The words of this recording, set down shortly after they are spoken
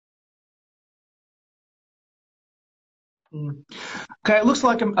Mm. Okay, it looks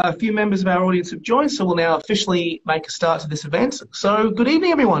like a few members of our audience have joined, so we'll now officially make a start to this event. So, good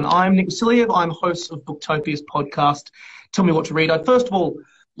evening, everyone. I'm Nick Vasiliev. I'm host of Booktopia's podcast, Tell Me What to Read. I'd first of all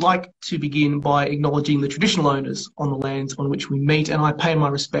like to begin by acknowledging the traditional owners on the lands on which we meet, and I pay my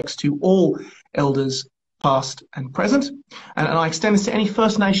respects to all elders, past and present, and I extend this to any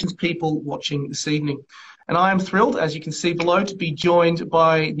First Nations people watching this evening. And I am thrilled, as you can see below, to be joined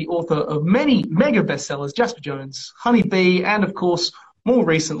by the author of many mega bestsellers, Jasper Jones, Honey Bee, and of course, more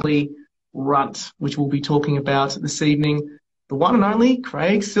recently, Runt, which we'll be talking about this evening. The one and only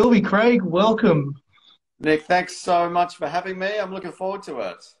Craig Silvey. Craig, welcome. Nick, thanks so much for having me. I'm looking forward to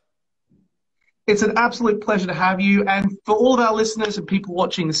it. It's an absolute pleasure to have you. And for all of our listeners and people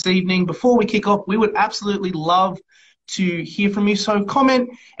watching this evening, before we kick off, we would absolutely love to hear from you. So comment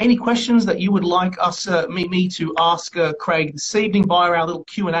any questions that you would like us, me to ask Craig this evening via our little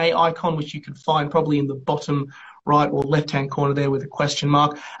Q&A icon, which you can find probably in the bottom right or left-hand corner there with a question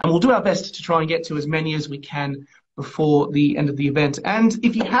mark. And we'll do our best to try and get to as many as we can before the end of the event. And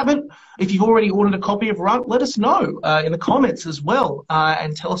if you've already ordered a copy of Runt, let us know in the comments as well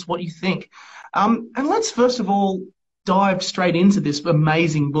and tell us what you think. And let's first of all dive straight into this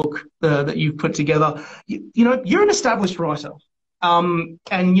amazing book that you've put together. You know, you're an established writer. And,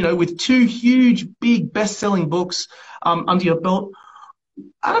 you know, with two huge, big, best-selling books under your belt,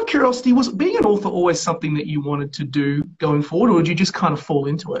 out of curiosity, was being an author always something that you wanted to do going forward, or did you just kind of fall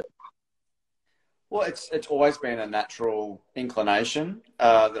into it? Well, it's always been a natural inclination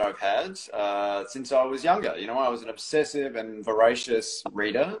that I've had since I was younger. You know, I was an obsessive and voracious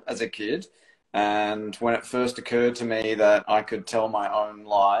reader as a kid. And when it first occurred to me that I could tell my own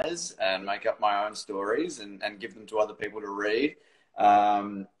lies and make up my own stories and give them to other people to read,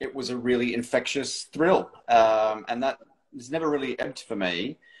 it was a really infectious thrill. And that has never really ebbed for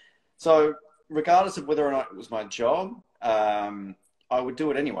me. So regardless of whether or not it was my job, I would do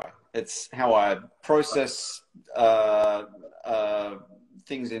it anyway. It's how I process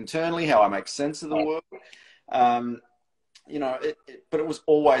things internally, how I make sense of the world. You know, but it was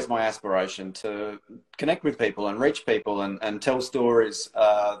always my aspiration to connect with people and reach people and tell stories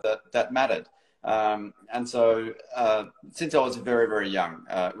that mattered. And so since I was very, very young,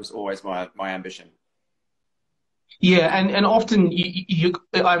 it was always my ambition. Yeah, and often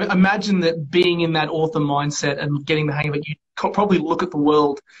I imagine that being in that author mindset and getting the hang of it, you probably look at the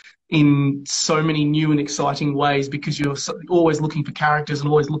world in so many new and exciting ways because you're always looking for characters and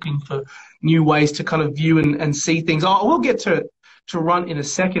always looking for new ways to kind of view and see things. Oh, we'll get to Runt in a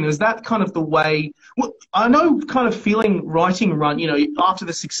second. Is that kind of the way? Well, I know kind of writing Runt, you know, after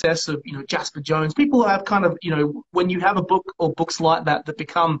the success of, you know, Jasper Jones, people have kind of, you know, when you have a book or books like that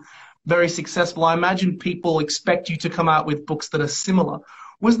become very successful, I imagine people expect you to come out with books that are similar.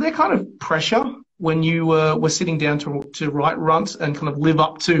 Was there kind of pressure when you were sitting down to write Runt and kind of live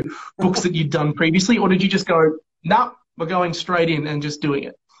up to books that you'd done previously, or did you just go, nah, we're going straight in and just doing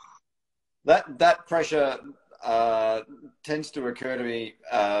it? That pressure tends to occur to me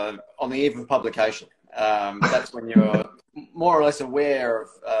on the eve of publication. That's when you're more or less aware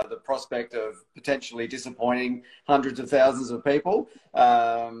of the prospect of potentially disappointing hundreds of thousands of people.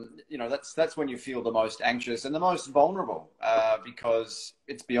 You know, that's when you feel the most anxious and the most vulnerable because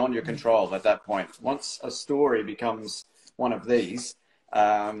it's beyond your control at that point. Once a story becomes one of these,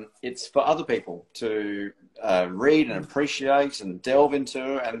 it's for other people to read and appreciate and delve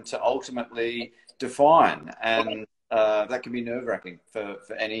into and to ultimately define. And that can be nerve-wracking for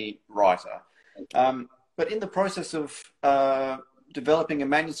any writer. But in the process of developing a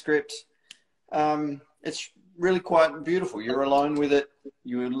manuscript, it's really quite beautiful. You're alone with it.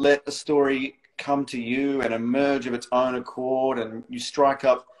 You let the story come to you and emerge of its own accord, and you strike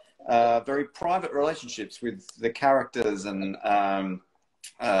up very private relationships with the characters and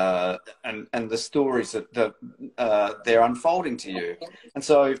the stories that they're unfolding to you. And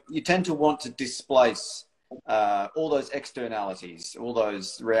so you tend to want to displace all those externalities, all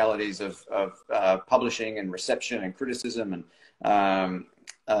those realities of publishing and reception and criticism and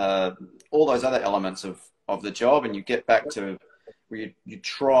all those other elements of the job, and you get back to where you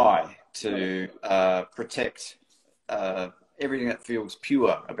try to protect everything that feels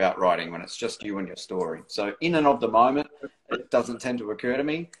pure about writing when it's just you and your story. So in and of the moment, it doesn't tend to occur to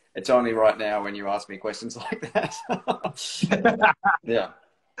me. It's only right now when you ask me questions like that. Yeah.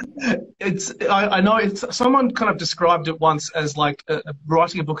 I know someone kind of described it once as like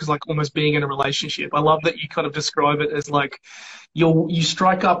writing a book is like almost being in a relationship. I love that you kind of describe it as like you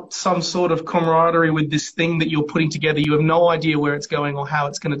strike up some sort of camaraderie with this thing that you're putting together. You have no idea where it's going or how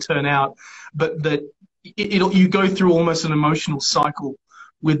it's going to turn out, but that you go through almost an emotional cycle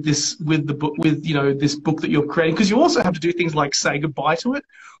with the book, with, you know, this book that you're creating? Because you also have to do things like say goodbye to it,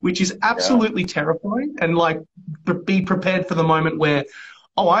 which is absolutely terrifying, and like be prepared for the moment where,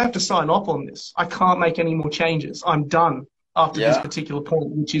 oh, I have to sign off on this. I can't make any more changes. I'm done after this Yeah. particular point,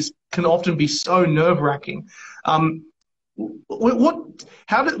 which is can often be so nerve-wracking. Um,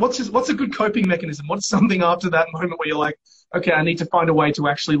 what's a good coping mechanism? What's something after that moment where you're like, okay, I need to find a way to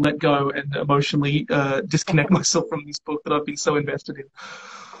actually let go and emotionally disconnect myself from this book that I've been so invested in?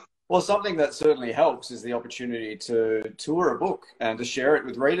 Well, something that certainly helps is the opportunity to tour a book and to share it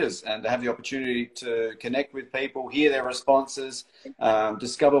with readers and to have the opportunity to connect with people, hear their responses,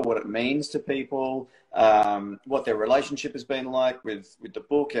 discover what it means to people, what their relationship has been like with the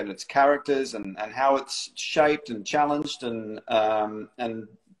book and its characters, and how it's shaped and challenged and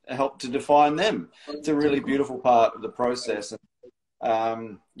helped to define them. It's a really beautiful part of the process.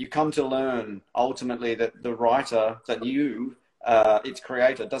 You come to learn ultimately that the writer, that you, its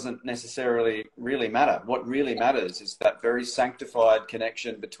creator, doesn't necessarily really matter. What really matters is that very sanctified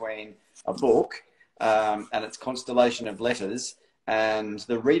connection between a book and its constellation of letters and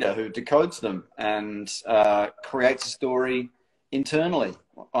the reader who decodes them and creates a story internally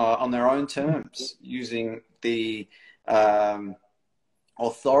on their own terms, using the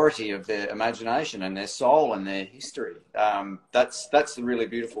authority of their imagination and their soul and their history. That's the really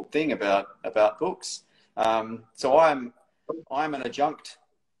beautiful thing about books. So I'm an adjunct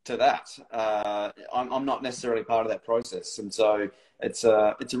to that. I'm not necessarily part of that process, and so it's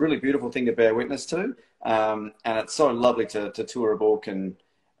a really beautiful thing to bear witness to. And it's so lovely to tour a book and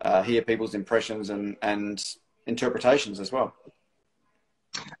hear people's impressions and interpretations as well.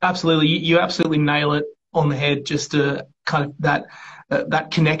 Absolutely, you absolutely nail it on the head. Just kind of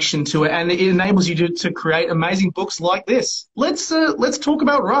that connection to it, and it enables you to create amazing books like this. Let's talk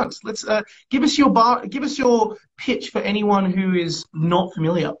about Runt. Let's give us your pitch for anyone who is not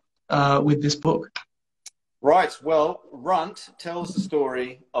familiar with this book. Right. Well, Runt tells the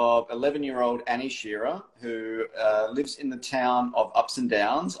story of 11-year-old Annie Shearer, who lives in the town of Ups and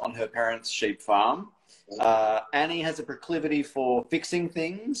Downs on her parents' sheep farm. Annie has a proclivity for fixing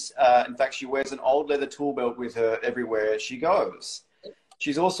things. In fact, she wears an old leather tool belt with her everywhere she goes.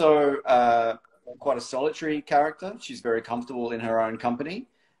 She's also quite a solitary character. She's very comfortable in her own company.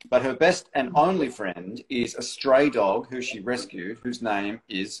 But her best and only friend is a stray dog who she rescued, whose name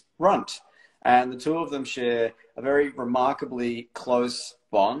is Runt. And the two of them share a very remarkably close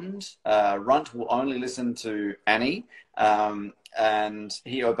bond. Runt will only listen to Annie, and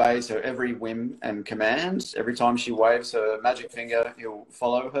he obeys her every whim and command. Every time she waves her magic finger, he'll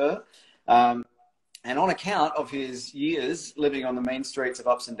follow her. And on account of his years living on the mean streets of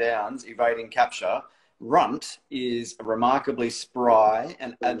Ups and Downs, evading capture, Runt is a remarkably spry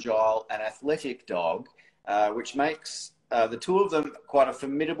and agile and athletic dog, which makes the two of them quite a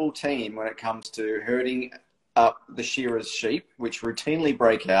formidable team when it comes to herding up the shearer's sheep, which routinely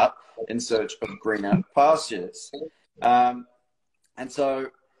break out in search of greener pastures. And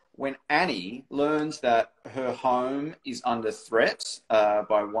so when Annie learns that her home is under threat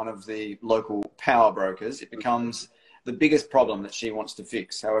by one of the local power brokers, it becomes the biggest problem that she wants to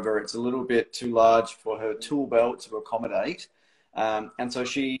fix. However, it's a little bit too large for her tool belt to accommodate. And so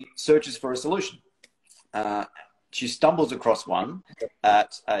she searches for a solution. She stumbles across one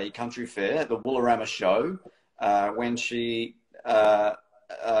at a country fair, the Woolorama Show, when she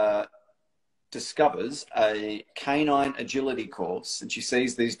discovers a canine agility course, and she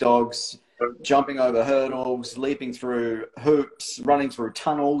sees these dogs jumping over hurdles, leaping through hoops, running through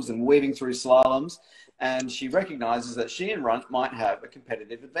tunnels, and weaving through slaloms. And she recognizes that she and Runt might have a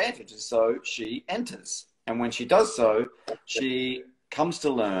competitive advantage, and so she enters. And when she does so, she comes to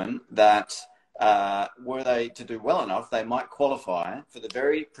learn that were they to do well enough, they might qualify for the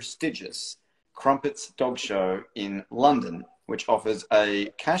very prestigious Crumpets Dog Show in London, which offers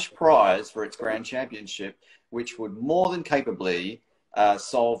a cash prize for its grand championship, which would more than capably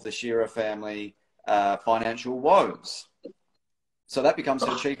solve the Shearer family financial woes. So that becomes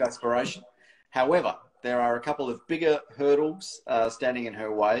her chief aspiration. However, there are a couple of bigger hurdles standing in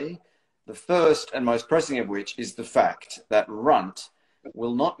her way. The first and most pressing of which is the fact that Runt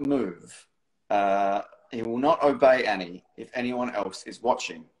will not move. He will not obey Annie if anyone else is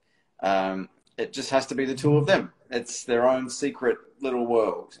watching. It just has to be the two of them. It's their own secret little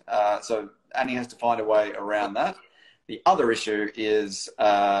world. So Annie has to find a way around that. The other issue is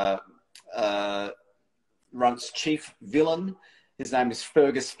Runt's chief villain. His name is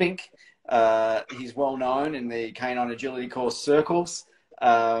Fergus Fink. He's well known in the canine agility course circles.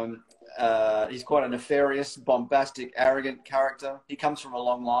 He's quite a nefarious, bombastic, arrogant character. He comes from a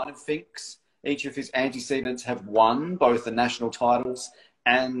long line of Finks. Each of his antecedents have won both the national titles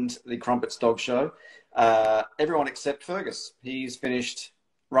and the Crumpets Dog Show. Everyone except Fergus. He's finished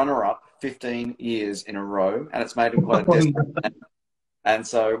runner-up 15 years in a row, and it's made him quite a desperate man. And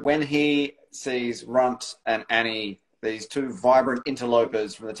so when he sees Runt and Annie, these two vibrant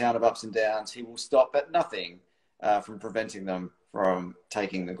interlopers from the town of Ups and Downs, he will stop at nothing from preventing them from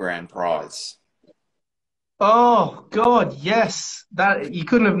taking the grand prize. Oh God, yes! That you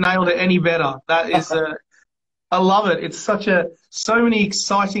couldn't have nailed it any better. That is, I love it. It's so many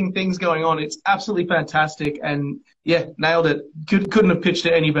exciting things going on. It's absolutely fantastic, and yeah, nailed it. Couldn't have pitched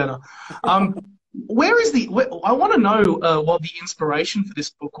it any better. I want to know what the inspiration for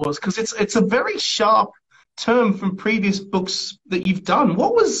this book was, because it's a very sharp term from previous books that you've done.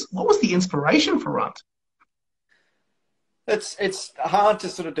 What was the inspiration for Runt? It's hard to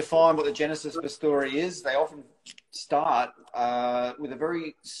sort of define what the genesis of a story is. They often start with a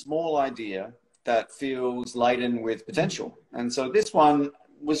very small idea that feels laden with potential. And so this one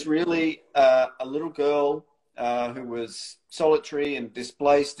was really a little girl who was solitary and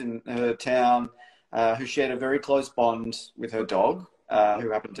displaced in her town, who shared a very close bond with her dog,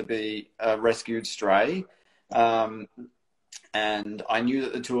 who happened to be a rescued stray. And I knew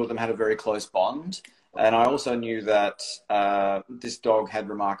that the two of them had a very close bond. And I also knew that this dog had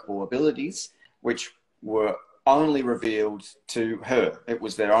remarkable abilities, which were only revealed to her. It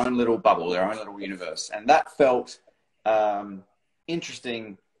was their own little bubble, their own little universe. And that felt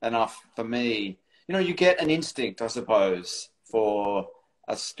interesting enough for me. You know, you get an instinct, I suppose, for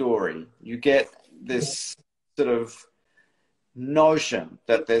a story. You get this sort of notion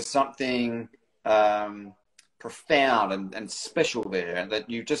that there's something profound and special there, and that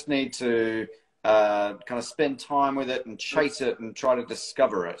you just need to kind of spend time with it and chase it and try to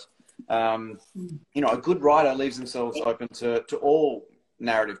discover it. You know, a good writer leaves themselves open to all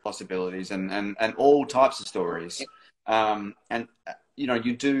narrative possibilities and all types of stories. And, you know,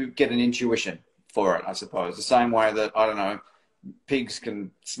 you do get an intuition for it, I suppose, the same way that, I don't know, pigs can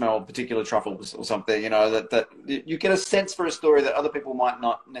smell particular truffles or something, you know, that you get a sense for a story that other people might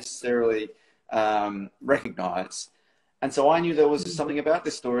not necessarily recognize. And so I knew there was something about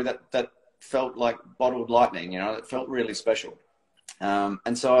this story that felt like bottled lightning, you know, it felt really special.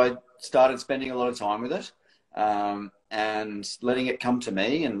 And so I started spending a lot of time with it and letting it come to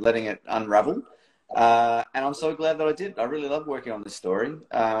me and letting it unravel. And I'm so glad that I did. I really love working on this story.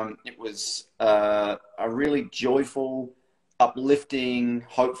 It was a really joyful, uplifting,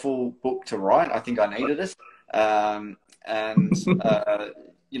 hopeful book to write. I think I needed it.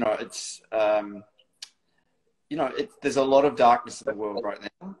 You know, it's... you know, there's a lot of darkness in the world right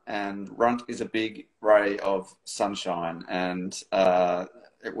now, and Runt is a big ray of sunshine. And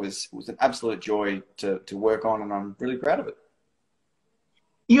it was an absolute joy to work on, and I'm really proud of it.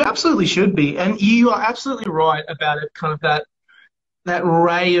 You absolutely should be, and you are absolutely right about it. Kind of that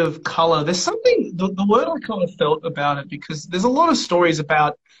ray of color. There's something the word I kind of felt about it, because there's a lot of stories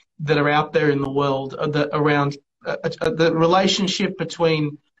that are out there in the world around the relationship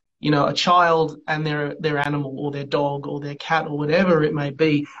between, you know, a child and their animal or their dog or their cat or whatever it may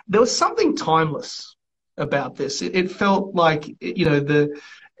be. There was something timeless about this. It felt like, you know,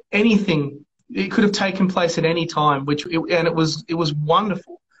 anything, it could have taken place at any time, and it was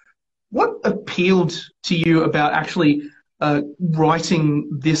wonderful. What appealed to you about actually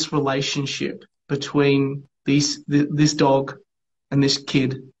writing this relationship between this dog and this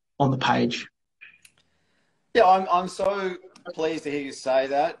kid on the page? Yeah, I'm so pleased to hear you say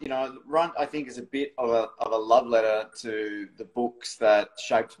that. You know, Runt, I think, is a bit of a love letter to the books that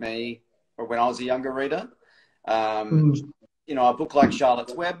shaped me when I was a younger reader. You know, a book like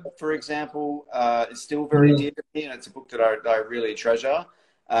Charlotte's Web, for example, is still very dear to me, and it's a book that I really treasure.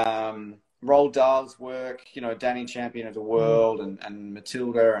 Roald Dahl's work, you know, Danny, Champion of the World, and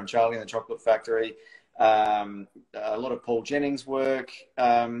Matilda and Charlie and the Chocolate Factory. A lot of Paul Jennings' work.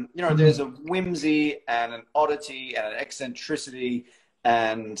 You know, there's a whimsy and an oddity and an eccentricity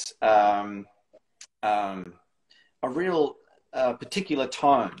and a real particular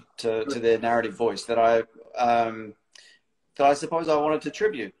tone to their narrative voice that I suppose I wanted to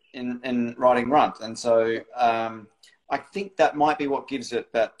tribute in writing Runt. And so I think that might be what gives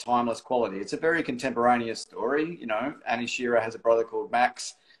it that timeless quality. It's a very contemporaneous story. You know, Annie Shearer has a brother called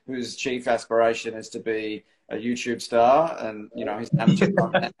Max, whose chief aspiration is to be a YouTube star, and, you know, he's an amateur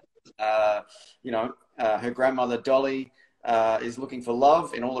content. You know, her grandmother Dolly is looking for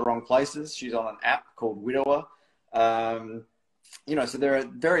love in all the wrong places. She's on an app called Widower. You know, so there are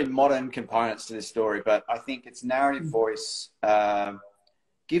very modern components to this story, but I think its narrative voice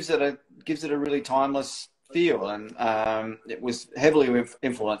gives it a really timeless feel, and it was heavily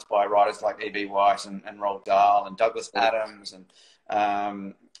influenced by writers like E.B. White and Roald Dahl and Douglas Adams and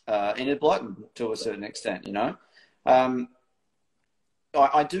Enid Blyton to a certain extent, you know.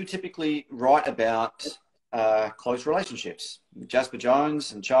 I do typically write about close relationships. Jasper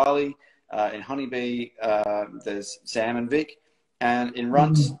Jones and Charlie. In Honeybee, there's Sam and Vic. And in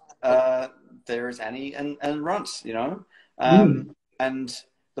Runt, there is Annie and Runt, you know. And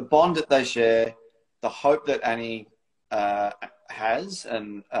the bond that they share, the hope that Annie has,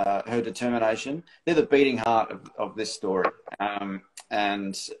 and her determination, they're the beating heart of this story. And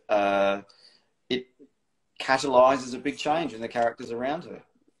it catalyzes a big change in the characters around her.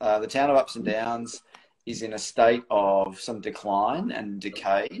 The town of ups and downs is in a state of some decline and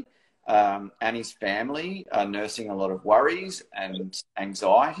decay. Annie's family are nursing a lot of worries and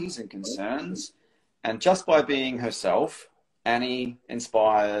anxieties and concerns. And just by being herself, Annie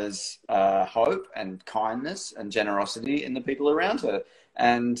inspires hope and kindness and generosity in the people around her.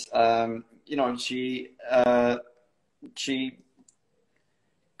 And, you know, she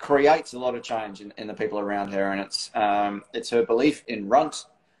creates a lot of change in the people around her. And it's her belief in Runt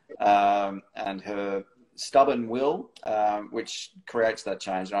and her stubborn will, which creates that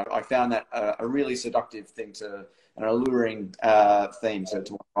change. And I found that a really seductive thing an alluring theme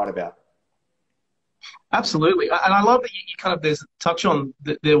to write about. Absolutely, and I love that you kind of touch on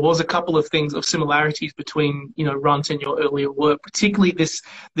that. There was a couple of things of similarities between, you know, Runt and your earlier work, particularly this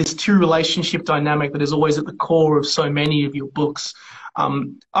two relationship dynamic that is always at the core of so many of your books.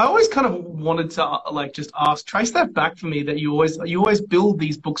 I always kind of wanted to just trace that back for me, that you always build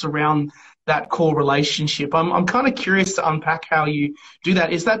these books around that core relationship. I'm kind of curious to unpack how you do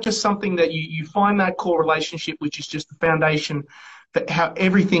that. Is that just something that you find that core relationship, which is just the foundation, that how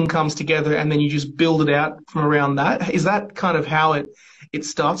everything comes together, and then you just build it out from around that? Is that kind of how it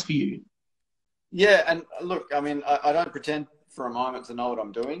starts for you? Yeah, and look, I mean, I don't pretend for a moment to know what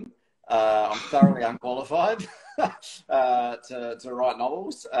I'm doing. I'm thoroughly unqualified to write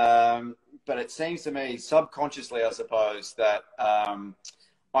novels, but it seems to me, subconsciously, I suppose, that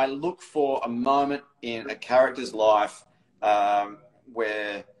I look for a moment in a character's life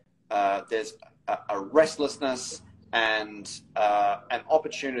where there's a restlessness and an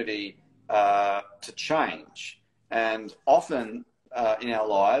opportunity to change. And often in our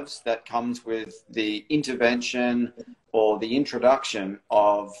lives, that comes with the intervention or the introduction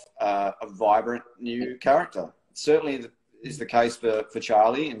of a vibrant new character. Certainly is the case for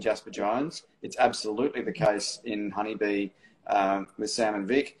Charlie and Jasper Jones. It's absolutely the case in Honeybee with Sam and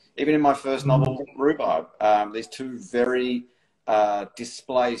Vic. Even in my first novel, Rhubarb, these two very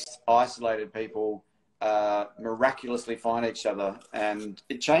displaced, isolated people miraculously find each other, and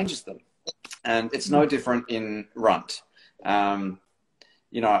it changes them. And it's no different in Runt. You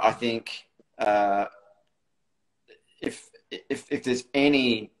know, I think if there's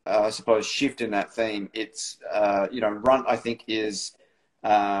any, I suppose, shift in that theme, it's, you know, Runt, I think, is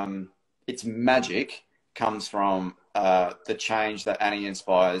its magic comes from the change that Annie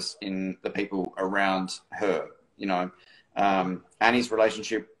inspires in the people around her. You know, Annie's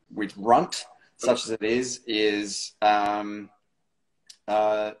relationship with Runt, such as it is you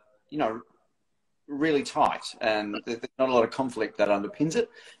know, really tight, and there's not a lot of conflict that underpins it.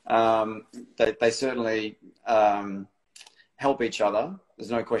 They certainly help each other.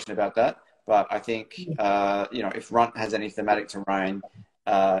 There's no question about that. But I think, you know, if Runt has any thematic terrain,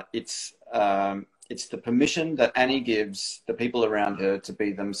 it's the permission that Annie gives the people around her to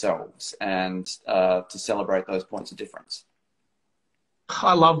be themselves and to celebrate those points of difference.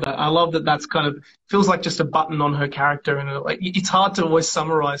 I love that. I love that. That's kind of feels like just a button on her character, and like it's hard to always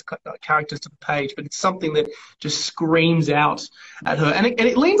summarize characters to the page, but it's something that just screams out at her, and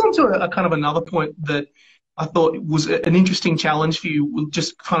it leans onto a kind of another point that I thought was an interesting challenge for you,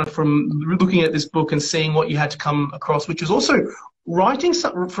 just kind of from looking at this book and seeing what you had to come across, which was also writing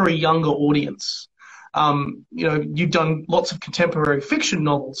something for a younger audience. You know, you've done lots of contemporary fiction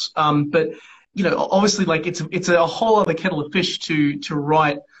novels, but you know, obviously, like it's a whole other kettle of fish to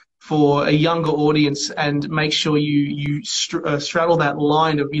write for a younger audience and make sure you straddle that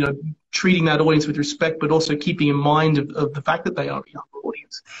line of, you know, treating that audience with respect, but also keeping in mind of the fact that they are a younger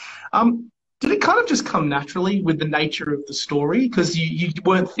audience. Did it kind of just come naturally with the nature of the story, because you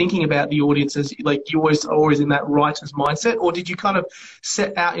weren't thinking about the audience as, like, you always in that writer's mindset, or did you kind of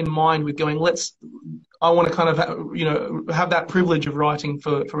set out in mind with going, I want to kind of, you know, have that privilege of writing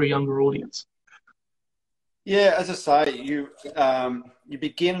for a younger audience? Yeah, as I say, you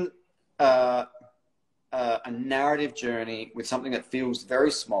begin a narrative journey with something that feels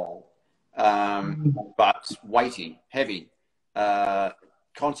very small, but weighty, heavy,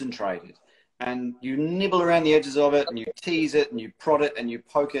 concentrated. And you nibble around the edges of it, and you tease it, and you prod it, and you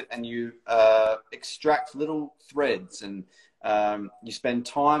poke it, and you extract little threads and You spend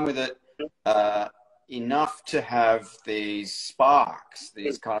time with it enough to have these sparks,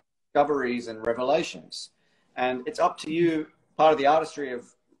 these kind of discoveries and revelations. And it's up to you. Part of the artistry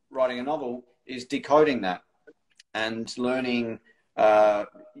of writing a novel is decoding that and learning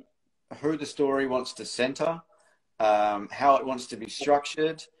who the story wants to center, how it wants to be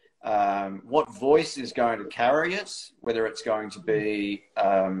structured, what voice is going to carry it, whether it's going to be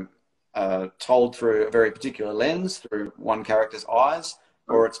told through a very particular lens, through one character's eyes,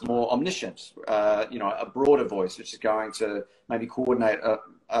 or it's more omniscient, a broader voice, which is going to maybe coordinate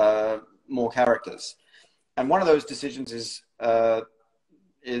more characters. And one of those decisions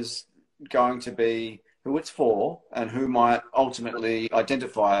is going to be who it's for and who might ultimately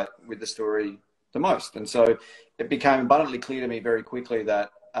identify with the story the most. And so it became abundantly clear to me very quickly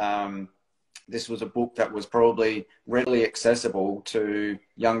that this was a book that was probably readily accessible to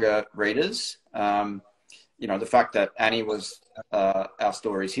younger readers. The fact that Annie was our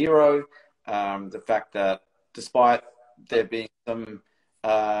story's hero, the fact that despite there being some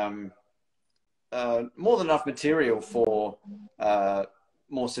more than enough material for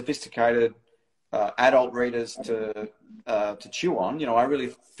more sophisticated adult readers to chew on, I really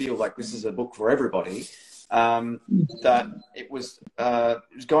feel like this is a book for everybody. That it was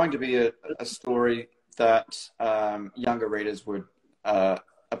going to be a story that younger readers would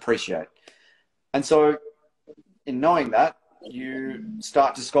appreciate. And so in knowing that, you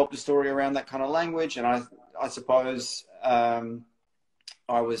start to sculpt a story around that kind of language. And I suppose I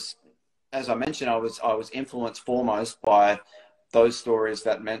was, as I mentioned, I was influenced foremost by those stories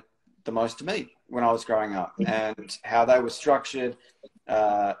that meant the most to me when I was growing up, and how they were structured,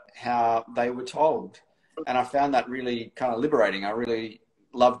 how they were told. And I found that really kind of liberating. I really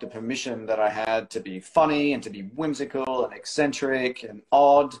loved the permission that I had to be funny and to be whimsical and eccentric and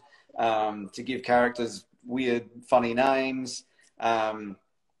odd, to give characters weird, funny names. I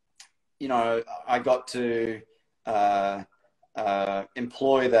got to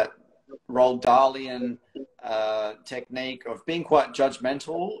employ that Roald Dahlian technique of being quite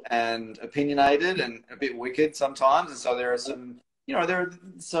judgmental and opinionated and a bit wicked sometimes. And so there are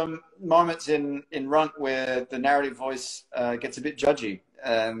some moments in Runt where the narrative voice gets a bit judgy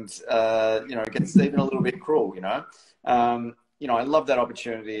and gets even a little bit cruel. I love that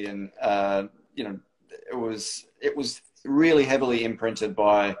opportunity, and it was really heavily imprinted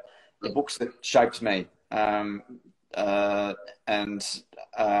by the books that shaped me,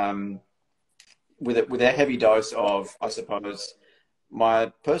 with a heavy dose of, I suppose,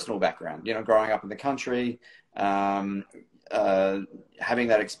 my personal background. Growing up in the country. Having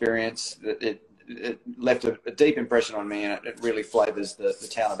that experience, it left a deep impression on me, and it really flavours the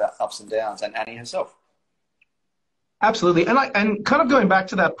town about ups and downs, and Annie herself. Absolutely. And kind of going back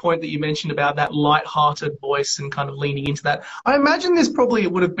to that point that you mentioned about that light-hearted voice and kind of leaning into that, I imagine this probably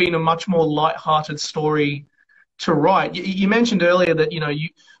would have been a much more light-hearted story to write. You mentioned earlier that,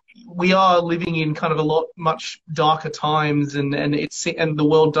 we are living in kind of much darker times, and the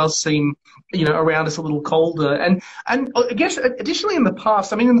world does seem, around us a little colder. And I guess additionally in the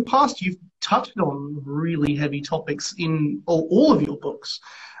past, you've touched on really heavy topics in all of your books.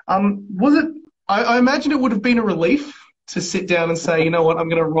 I imagine it would have been a relief to sit down and say, you know what, I'm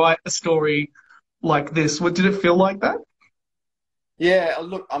going to write a story like this. Did it feel like that? Yeah,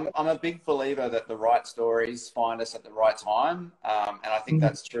 look, I'm a big believer that the right stories find us at the right time. And I think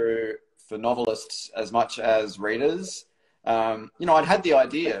that's true for novelists as much as readers. I'd had the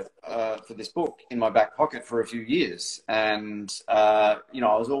idea for this book in my back pocket for a few years. And, I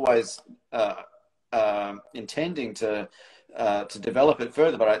was always intending to develop it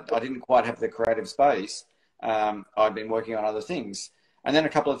further, but I didn't quite have the creative space. I'd been working on other things. And then a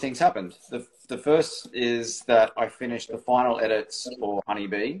couple of things happened. The first is that I finished the final edits for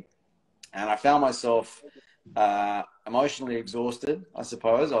Honeybee, and I found myself emotionally exhausted, I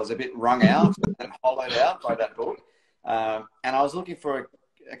suppose. I was a bit wrung out and hollowed out by that book. And I was looking for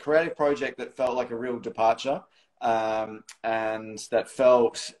a creative project that felt like a real departure, and that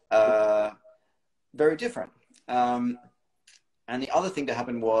felt very different. And the other thing that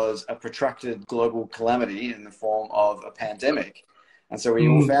happened was a protracted global calamity in the form of a pandemic. And so we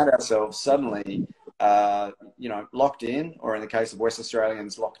all found ourselves suddenly, locked in, or in the case of West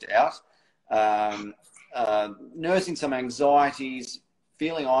Australians, locked out, nursing some anxieties,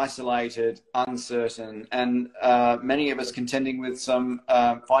 feeling isolated, uncertain, and many of us contending with some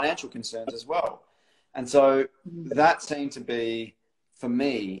financial concerns as well. And so that seemed to be, for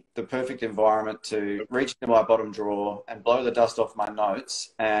me, the perfect environment to reach into my bottom drawer and blow the dust off my notes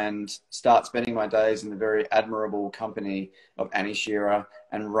and start spending my days in the very admirable company of Annie Shearer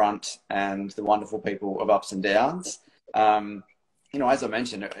and Runt and the wonderful people of Ups and Downs. You know, as I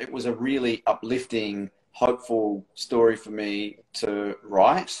mentioned, it was a really uplifting, hopeful story for me to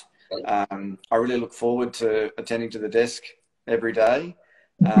write. I really look forward to attending to the desk every day.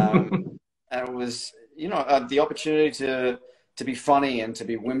 And it was, you know, the opportunity to be funny and to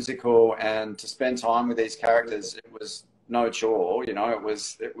be whimsical and to spend time with these characters. It was no chore, you know. It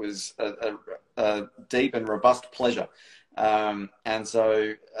was a deep and robust pleasure, and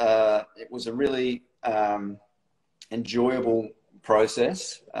so it was a really enjoyable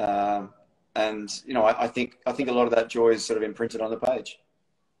process. And you know, I think a lot of that joy is sort of imprinted on the page.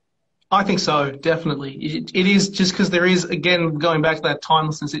 I think so, definitely. It is just because there is, again, going back to that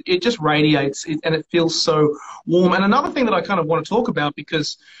timelessness, it just radiates and it feels so warm. And another thing that I kind of want to talk about,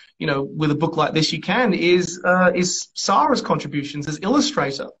 because, you know, with a book like this, you can, is Sarah's contributions as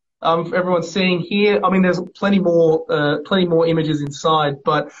illustrator. For everyone seeing here, I mean, there's plenty more images inside,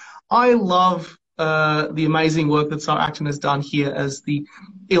 but I love the amazing work that Sarah Acton has done here as the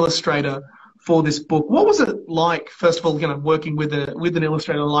illustrator for this book. What was it like, first of all, you know, working with an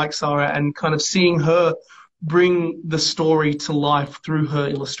illustrator like Sarah and kind of seeing her bring the story to life through her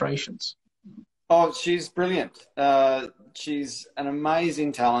illustrations? Oh, she's brilliant. She's an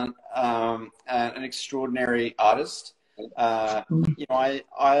amazing talent, and an extraordinary artist. You know,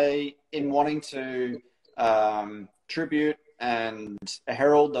 I in wanting to tribute and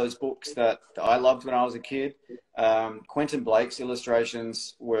herald those books that I loved when I was a kid, Quentin Blake's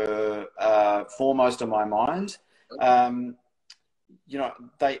illustrations were foremost on my mind. You know,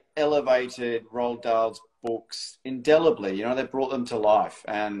 they elevated Roald Dahl's books indelibly. You know, they brought them to life,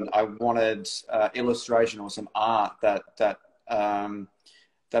 and I wanted illustration or some art that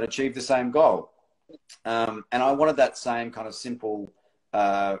achieved the same goal. And I wanted that same kind of simple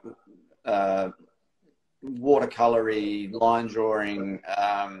watercolory, line drawing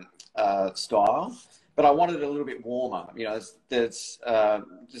style, but I wanted it a little bit warmer. You know, there's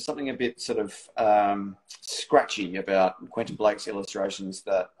something a bit sort of scratchy about Quentin Blake's illustrations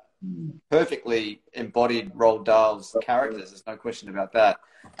that perfectly embodied Roald Dahl's characters. There's no question about that.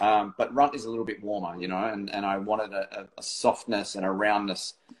 But Runt is a little bit warmer, you know, and I wanted a softness and a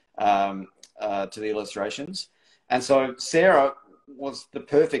roundness to the illustrations. And so Sarah was the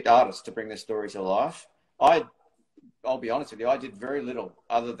perfect artist to bring this story to life. I'll be honest with you, I did very little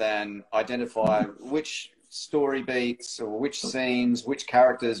other than identify which story beats or which scenes, which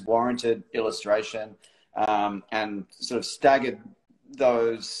characters warranted illustration, and sort of staggered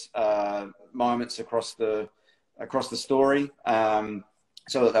those moments across the story,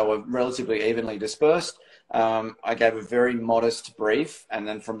 so that they were relatively evenly dispersed. I gave a very modest brief, and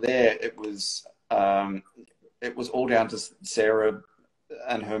then from there it was all down to Sarah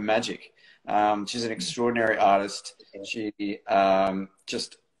and her magic. She's an extraordinary artist. She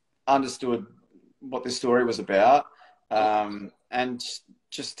just understood what this story was about, and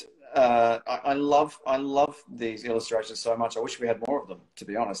just I love these illustrations so much. I wish we had more of them, to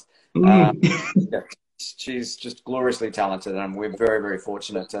be honest. Yeah, she's just gloriously talented, and we're very, very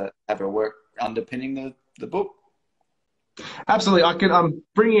fortunate to have her work underpinning the book. Absolutely. I'm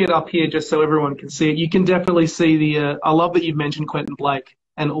bringing it up here just so everyone can see it. You can definitely see I love that you've mentioned Quentin Blake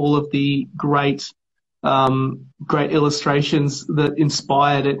and all of the great illustrations that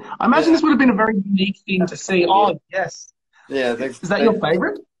inspired it. I imagine this would have been a very unique thing to see. Oh, yes. Yeah. Is that your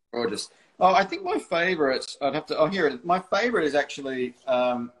favorite? Gorgeous. Oh, I think my favorite, here it is. My favorite is actually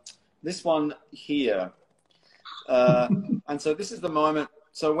this one here. And so this is the moment.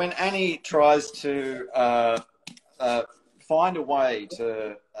 So when Annie tries to find a way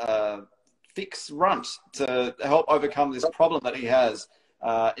to fix Runt, to help overcome this problem that he has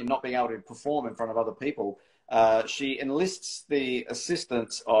in not being able to perform in front of other people, she enlists the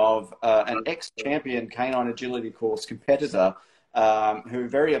assistance of an ex-champion canine agility course competitor who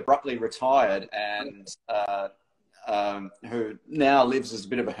very abruptly retired and who now lives as a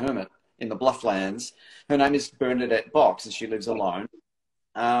bit of a hermit in the Blufflands. Her name is Bernadette Box, and she lives alone.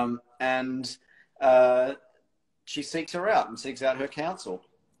 And she seeks her out and seeks out her counsel.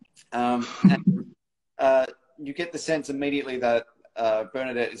 And you get the sense immediately that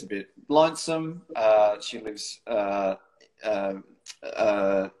Bernadette is a bit lonesome. She lives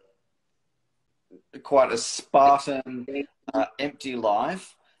quite a Spartan, empty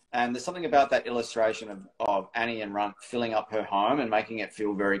life. And there's something about that illustration of Annie and Runt filling up her home and making it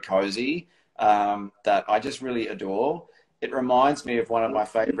feel very cozy that I just really adore. It reminds me of one of my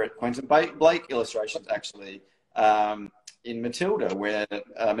favourite Quentin Blake illustrations, actually, in Matilda, where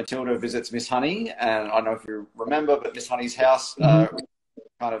Matilda visits Miss Honey. And I don't know if you remember, but Miss Honey's house was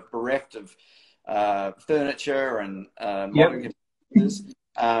kind of bereft of furniture and modern computers.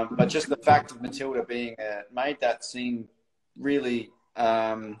 But just the fact of Matilda being there made that scene really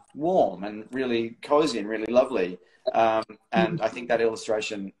warm and really cozy and really lovely. And I think that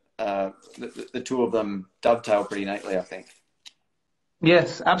illustration, the two of them dovetail pretty neatly, I think.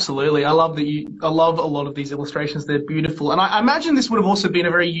 Yes, absolutely. I love I love a lot of these illustrations. They're beautiful. And I imagine this would have also been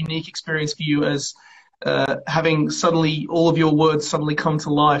a very unique experience for you as having suddenly all of your words suddenly come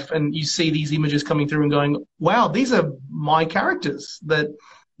to life and you see these images coming through and going, wow, these are my characters that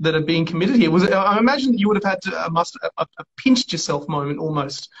are being committed here. I imagine that you would have had to a pinched yourself moment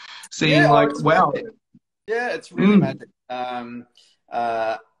almost, seeing Yeah, like, it's wow. magic. Yeah, it's really magic. And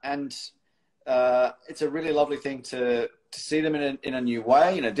it's a really lovely thing to see them in a new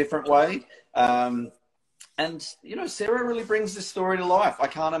way, in a different way. And, you know, Sarah really brings this story to life. I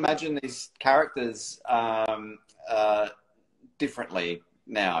can't imagine these characters differently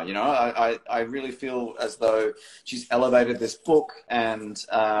now. You know, I really feel as though she's elevated this book and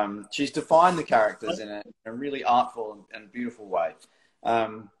she's defined the characters in a really artful and beautiful way.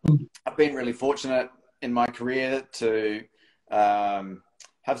 I've been really fortunate in my career to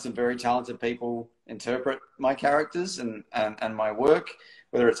have some very talented people interpret my characters and my work,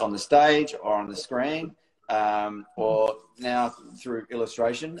 whether it's on the stage or on the screen, or now through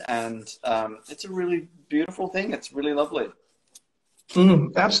illustration. And it's a really beautiful thing. It's really lovely.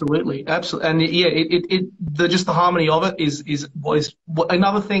 Absolutely, absolutely, and yeah, just the harmony of it is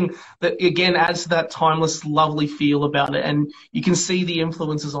another thing that again adds to that timeless, lovely feel about it, and you can see the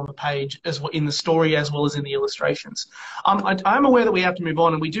influences on the page as well in the story as well as in the illustrations. I'm aware that we have to move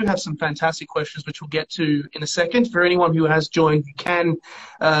on, and we do have some fantastic questions which we'll get to in a second. For anyone who has joined, you can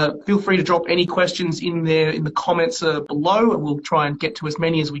feel free to drop any questions in there in the comments below, and we'll try and get to as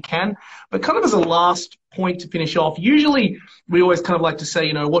many as we can. But kind of as a last point to finish off, usually we always kind of like to say,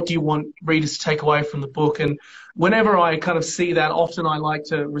 you know, what do you want readers to take away from the book? And whenever I kind of see that, often I like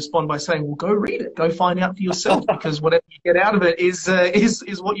to respond by saying, well, go read it, go find out for yourself, because whatever you get out of it is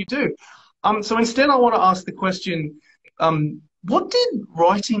what you do. So instead, I want to ask the question, what did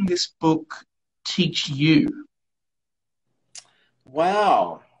writing this book teach you?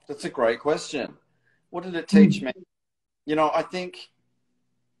 Wow, that's a great question. What did it teach me? You know, I think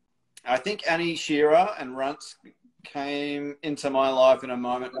Annie Shearer and Runt came into my life in a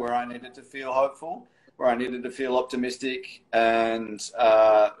moment where I needed to feel hopeful, where I needed to feel optimistic, and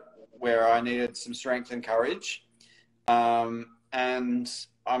where I needed some strength and courage. And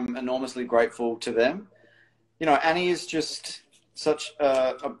I'm enormously grateful to them. You know, Annie is just such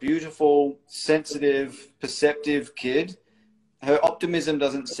a beautiful, sensitive, perceptive kid. Her optimism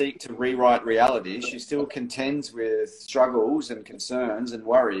doesn't seek to rewrite reality. She still contends with struggles and concerns and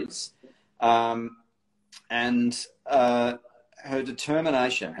worries. And her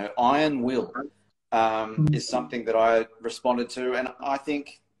determination, her iron will, is something that I responded to. And I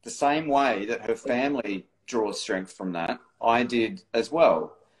think the same way that her family draws strength from that, I did as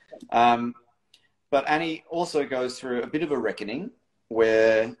well. But Annie also goes through a bit of a reckoning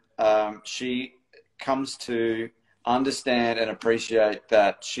where she comes to understand and appreciate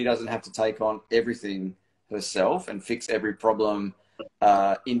that she doesn't have to take on everything herself and fix every problem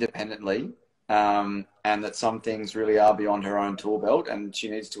independently, and that some things really are beyond her own tool belt, and she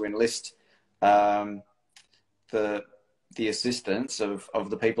needs to enlist the assistance of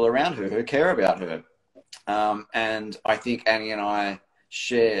the people around her who care about her. And I think Annie and I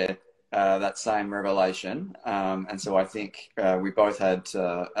share that same revelation, and so I think we both had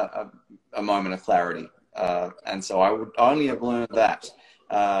a moment of clarity. And so I would only have learned that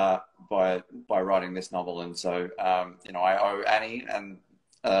by writing this novel. And so, you know, I owe Annie and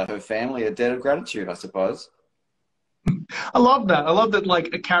her family a debt of gratitude, I suppose. I love that. I love that,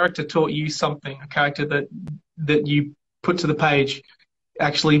 like, a character taught you something, a character that you put to the page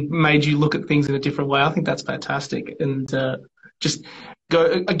actually made you look at things in a different way. I think that's fantastic. And just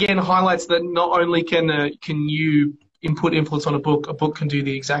again highlights that not only can you input influence on a book can do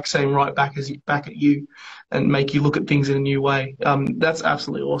the exact same right back at you and make you look at things in a new way. That's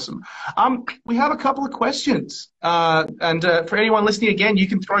absolutely awesome. We have a couple of questions, and for anyone listening, again, you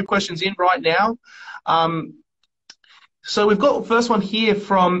can throw questions in right now. So we've got the first one here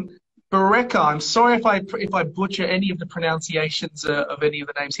from Bereka. I'm sorry if I butcher any of the pronunciations of any of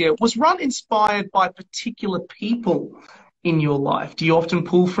the names here. Was Runt inspired by particular people in your life? Do you often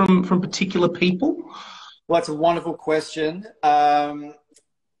pull from particular people? Well, that's a wonderful question.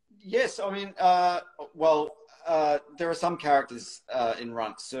 Yes, I mean, there are some characters in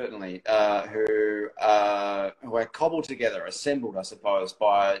Runt, certainly, who are cobbled together, assembled, I suppose,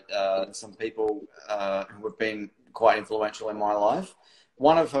 by some people who have been quite influential in my life.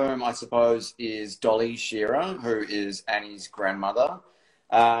 One of whom, I suppose, is Dolly Shearer, who is Annie's grandmother.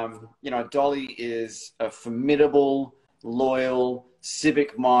 You know, Dolly is a formidable, loyal,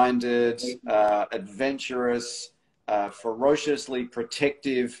 civic-minded, adventurous, ferociously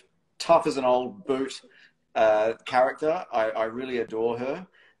protective, tough as an old boot character. I really adore her.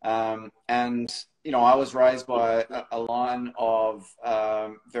 And, you know, I was raised by a line of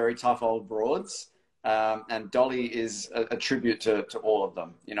very tough old broads. And Dolly is a tribute to all of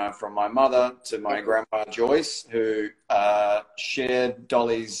them, you know, from my mother to my grandma Joyce, who shared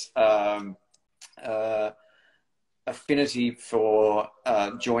Dolly's affinity for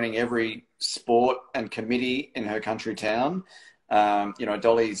joining every sport and committee in her country town. You know,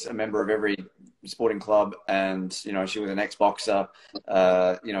 Dolly's a member of every sporting club, and you know, she was an ex-boxer.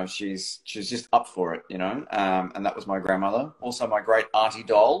 You know, she's just up for it, you know. And that was my grandmother. Also my great auntie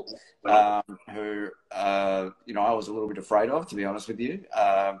Doll, who you know, I was a little bit afraid of, to be honest with you,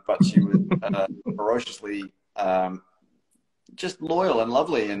 but she was ferociously just loyal and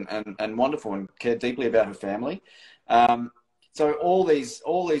lovely and wonderful, and cared deeply about her family. So all these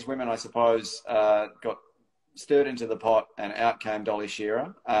women, I suppose, got stirred into the pot, and out came Dolly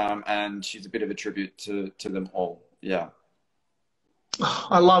Shearer, and she's a bit of a tribute to them all. Yeah.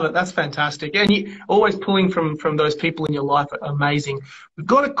 I love it. That's fantastic. And you always pulling from those people in your life. Amazing. We've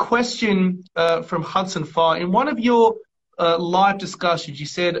got a question from Hudson Fire. In one of your live discussions, you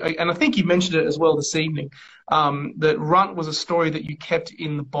said, and I think you mentioned it as well this evening, that Runt was a story that you kept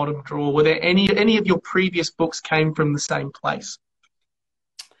in the bottom drawer. Were there any of your previous books came from the same place?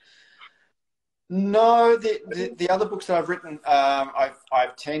 No, the other books that I've written,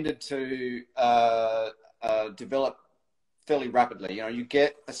 I've tended to develop fairly rapidly. You know, you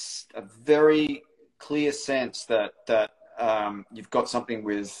get a very clear sense that you've got something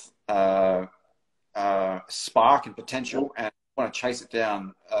with spark and potential, and you want to chase it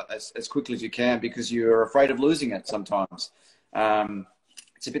down as quickly as you can, because you're afraid of losing it sometimes.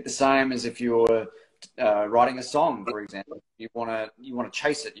 It's a bit the same as if you're writing a song, for example. You want to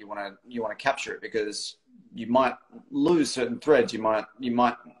chase it. You want to capture it, because you might lose certain threads. You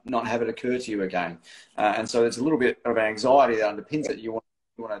might not have it occur to you again, and so there's a little bit of anxiety that underpins it. You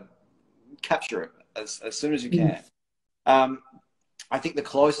want to capture it as soon as you can. I think the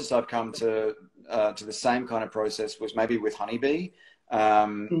closest I've come to the same kind of process was maybe with Honeybee.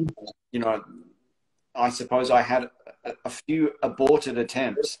 You know, I suppose I had a few aborted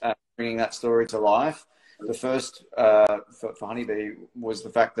attempts at bringing that story to life. The first for Honeybee was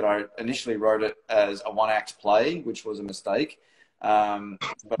the fact that I initially wrote it as a one-act play, which was a mistake.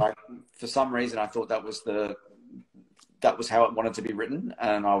 But for some reason, I thought that was how it wanted to be written,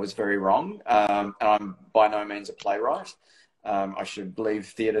 and I was very wrong. And I'm by no means a playwright. I should leave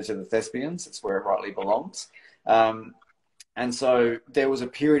theatre to the thespians. It's where it rightly belongs. And so there was a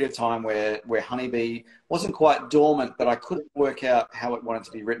period of time where Honeybee wasn't quite dormant, but I couldn't work out how it wanted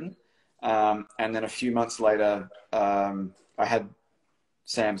to be written. And then a few months later, I had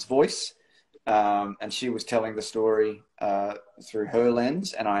Sam's voice, and she was telling the story through her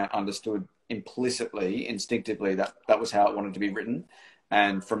lens, and I understood implicitly, instinctively, that was how it wanted to be written.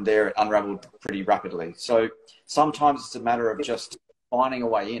 And from there, it unraveled pretty rapidly. So sometimes it's a matter of just finding a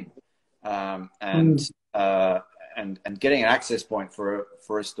way in, and getting an access point for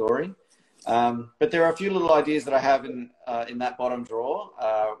a story. But there are a few little ideas that I have in that bottom drawer,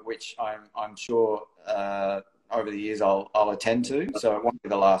 which I'm sure over the years I'll attend to. So it won't be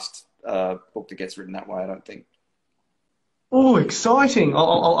the last book that gets written that way, I don't think. Oh, exciting!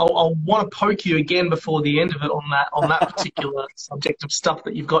 I'll want to poke you again before the end of it on that particular subject of stuff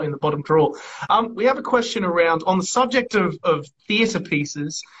that you've got in the bottom drawer. We have a question around on the subject of theatre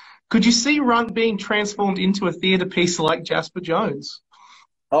pieces. Could you see Runt being transformed into a theatre piece like Jasper Jones?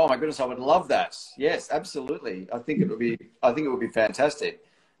 Oh my goodness, I would love that. Yes, absolutely. I think it would be fantastic.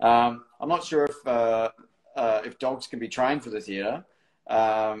 I'm not sure if dogs can be trained for the theatre,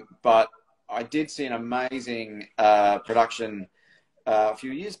 but I did see an amazing production a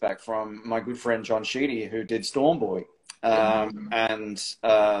few years back from my good friend John Sheedy, who did Storm Boy, and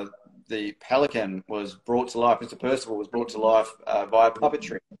the Pelican was brought to life. Mr. Percival was brought to life via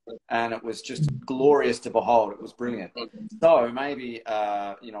puppetry, and it was just glorious to behold. It was brilliant. So maybe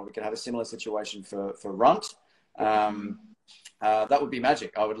you know, we could have a similar situation for Runt. That would be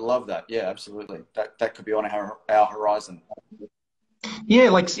magic. I would love that. Yeah, absolutely. That could be on our horizon. Yeah,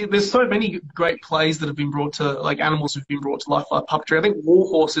 like there's so many great plays that have been brought to, like animals who've been brought to life by puppetry. I think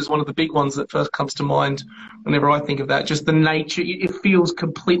Warhorse is one of the big ones that first comes to mind whenever I think of that. Just the nature, it feels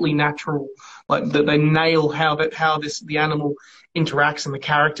completely natural. Like that they nail how the animal interacts and the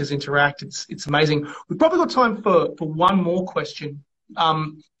characters interact. It's amazing. We've probably got time for one more question,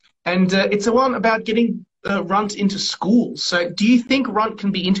 and it's the one about getting Runt into schools. So do you think Runt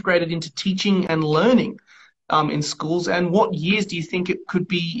can be integrated into teaching and learning in schools? And what years do you think it could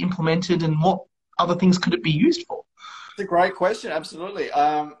be implemented, and what other things could it be used for? It's a great question. Absolutely.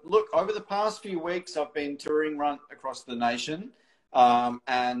 Look, over the past few weeks, I've been touring Runt across the nation,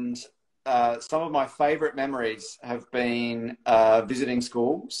 and some of my favourite memories have been visiting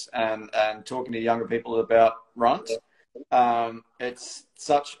schools and talking to younger people about Runt. It's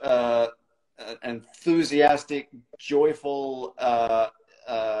such an enthusiastic, joyful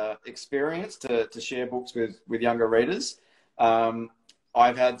experience to share books with younger readers.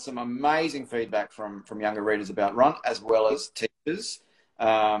 I've had some amazing feedback from younger readers about Runt, as well as teachers.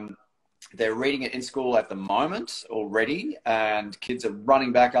 They're reading it in school at the moment already, and kids are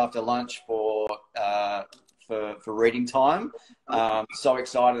running back after lunch for reading time. So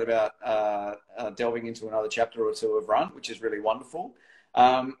excited about delving into another chapter or two of Runt, which is really wonderful.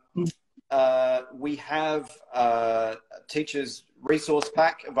 We have teachers' resource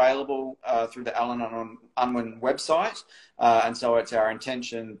pack available through the Allen Unwin website, and so it's our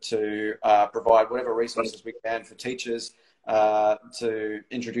intention to provide whatever resources we can for teachers to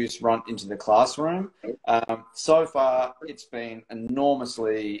introduce Runt into the classroom. So far, it's been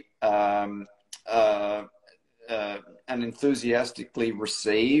enormously and enthusiastically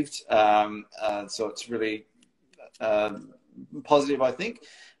received, so it's really positive, I think.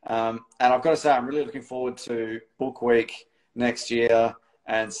 And I've got to say, I'm really looking forward to Book Week next year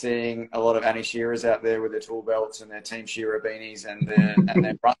and seeing a lot of Annie Shearers out there with their tool belts and their Team Shearer beanies and their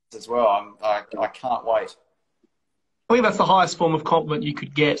Runts as well. I can't wait. I think that's the highest form of compliment you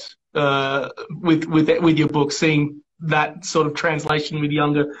could get with your book, seeing that sort of translation with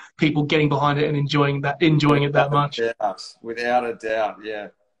younger people getting behind it and enjoying it that much. Without a doubt, yeah.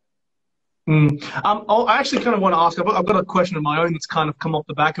 I actually kind of want to ask. I've got a question of my own that's kind of come off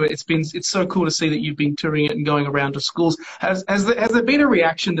the back of it. It's so cool to see that you've been touring it and going around to schools. Has there been a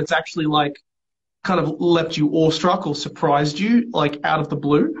reaction that's actually like kind of left you awestruck or surprised you, like out of the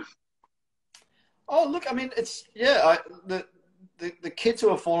blue? Oh, look, I mean, it's the kids who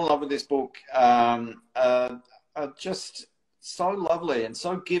have fallen in love with this book are just so lovely and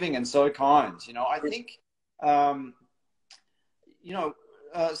so giving and so kind. You know, I think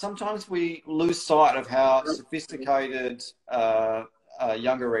sometimes we lose sight of how sophisticated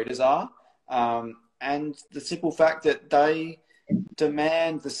younger readers are, and the simple fact that they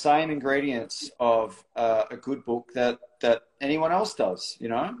demand the same ingredients of a good book that anyone else does, you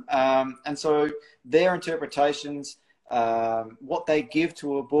know? And so their interpretations, what they give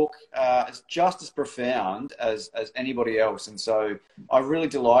to a book is just as profound as anybody else. And so I'm really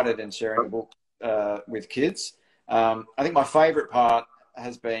delighted in sharing a book with kids. I think my favourite part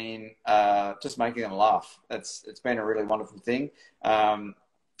has been just making them laugh. It's been a really wonderful thing. Part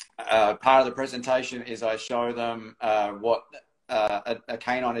of the presentation is I show them what a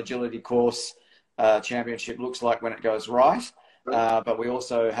canine agility course championship looks like when it goes right. But we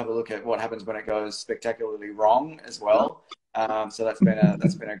also have a look at what happens when it goes spectacularly wrong as well. So that's been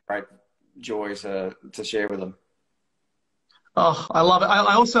a great joy to share with them. Oh, I love it.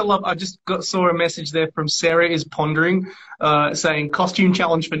 I also love, saw a message there from Sarah is Pondering, saying costume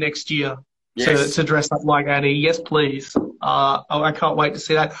challenge for next year. Yes. To dress up like Annie. Yes, please. I can't wait to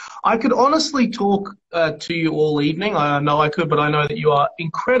see that. I could honestly talk to you all evening. I know I could, but I know that you are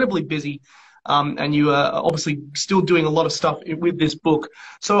incredibly busy, and you are obviously still doing a lot of stuff with this book.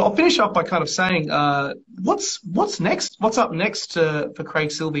 So I'll finish up by kind of saying, what's next? What's up next for Craig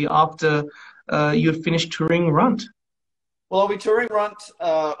Silvey after you've finished touring Runt? Well, I'll be touring Runt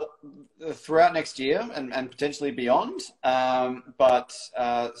throughout next year and potentially beyond. But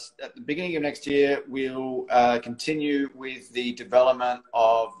at the beginning of next year, we'll continue with the development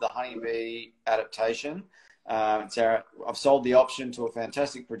of the Honeybee adaptation. I've sold the option to a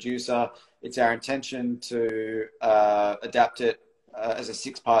fantastic producer. It's our intention to adapt it as a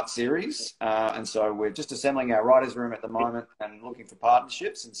 6-part series. And so we're just assembling our writer's room at the moment and looking for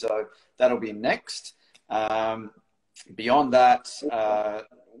partnerships. And so that'll be next. Beyond that,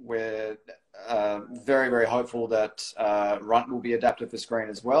 we're very, very hopeful that Runt will be adapted for screen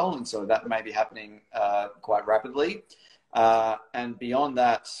as well, and so that may be happening quite rapidly. And beyond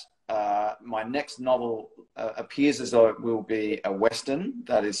that, my next novel appears as though it will be a Western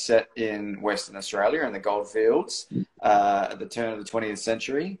that is set in Western Australia in the goldfields at the turn of the 20th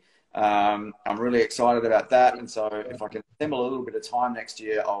century. I'm really excited about that, and so if I can assemble a little bit of time next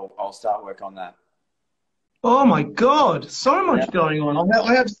year, I'll start work on that. Oh my God, so much going on.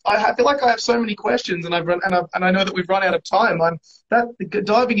 I feel like I have so many questions, and I know that we've run out of time.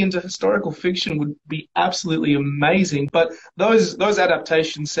 Diving into historical fiction would be absolutely amazing, but those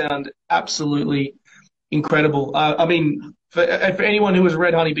adaptations sound absolutely incredible. I mean, for anyone who has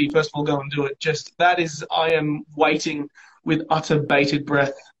read Honeybee, first of all, go and do it. Just that is, I am waiting with utter bated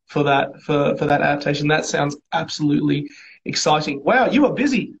breath for that adaptation. That sounds absolutely exciting. Wow, you are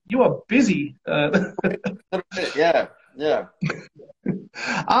busy. You are busy. Yeah, yeah.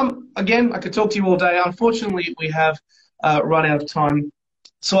 Again, I could talk to you all day. Unfortunately, we have run out of time.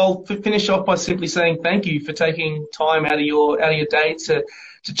 So I'll finish off by simply saying thank you for taking time out of your day to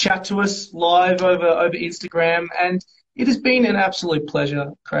chat to us live over Instagram. And it has been an absolute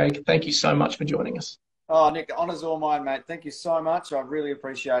pleasure, Craig. Thank you so much for joining us. Oh, Nick, the honour's all mine, mate. Thank you so much. I really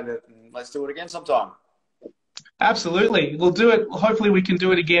appreciate it. And let's do it again sometime. Absolutely. We'll do it. Hopefully we can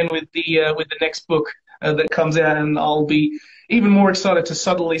do it again with the next book that comes out, and I'll be even more excited to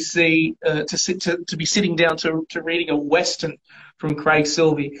suddenly see to be sitting down to reading a Western from Craig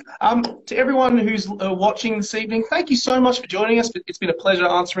Silvey. To everyone who's watching this evening, thank you so much for joining us. It's been a pleasure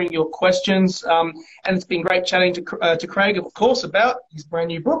answering your questions, and it's been great chatting to Craig, of course, about his brand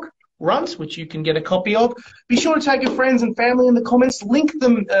new book, Runt, which you can get a copy of. Be sure to tag your friends and family in the comments. Link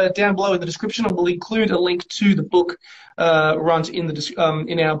them down below in the description, and we'll include a link to the book Runt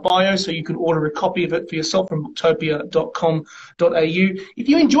in our bio, so you can order a copy of it for yourself from booktopia.com.au. If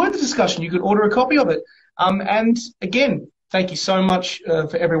you enjoyed the discussion, you can order a copy of it. And again, thank you so much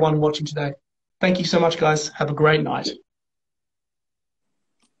for everyone watching today. Thank you so much, guys. Have a great night.